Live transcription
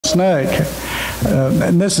snake.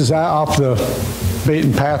 And this is off the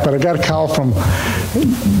beaten path, but I got a call from,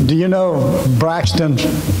 do you know Braxton,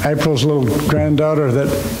 April's little granddaughter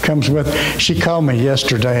that comes with? She called me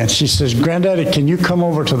yesterday and she says, Granddaddy, can you come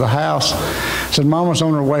over to the house? I said, Mama's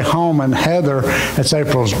on her way home, and Heather, that's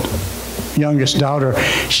April's youngest daughter,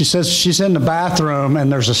 she says she's in the bathroom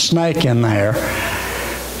and there's a snake in there.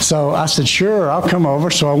 So I said, sure, I'll come over.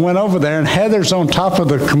 So I went over there, and Heather's on top of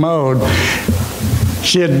the commode.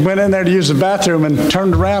 She had went in there to use the bathroom and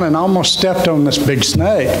turned around and almost stepped on this big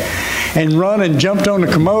snake, and run and jumped on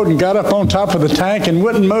the commode and got up on top of the tank and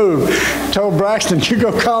wouldn't move. Told Braxton, you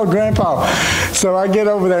go call Grandpa. So I get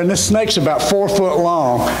over there, and this snake's about 4 foot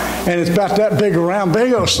long, and it's about that big around,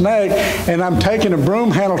 big old snake, and I'm taking a broom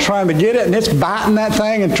handle trying to get it, and it's biting that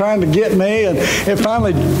thing and trying to get me, and it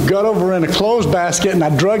finally got over in a clothes basket, and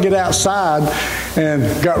I drug it outside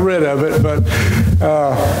and got rid of it. But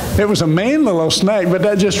it was a mean little snake, but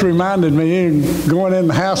that just reminded me going in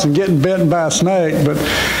the house and getting bitten by a snake. But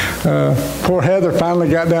poor Heather finally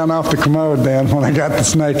got down off the commode then when I got the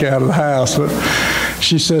snake out of the house. But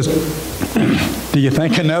she says, do you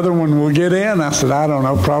think another one will get in? I said, I don't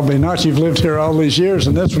know, probably not. You've lived here all these years,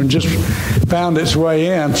 and this one just found its way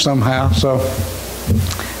in somehow. So,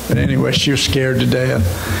 but anyway, she was scared to death.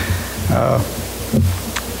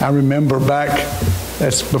 I remember back,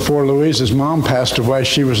 that's before Louise's mom passed away,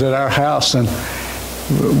 she was at our house, and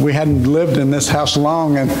we hadn't lived in this house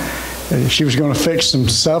long, and she was going to fix some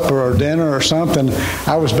supper or dinner or something.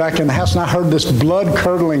 I was back in the house, and I heard this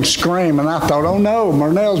blood-curdling scream, and I thought, oh no,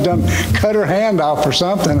 Murnell's done cut her hand off or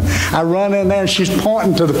something. I run in there, and she's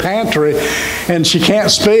pointing to the pantry, and she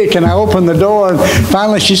can't speak, and I open the door, and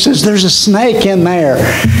finally she says, there's a snake in there.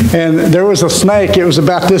 And there was a snake. It was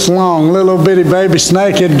about this long, little bitty baby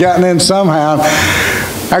snake had gotten in somehow.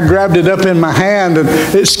 I grabbed it up in my hand, and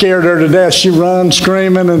it scared her to death. She run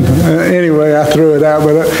screaming, and anyway, I threw it out.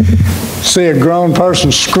 But see a grown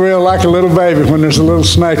person squeal like a little baby when there's a little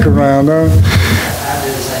snake around. Huh?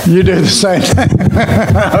 You do the same thing.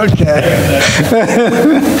 Okay.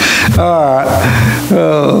 All right.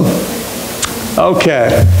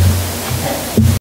 Okay.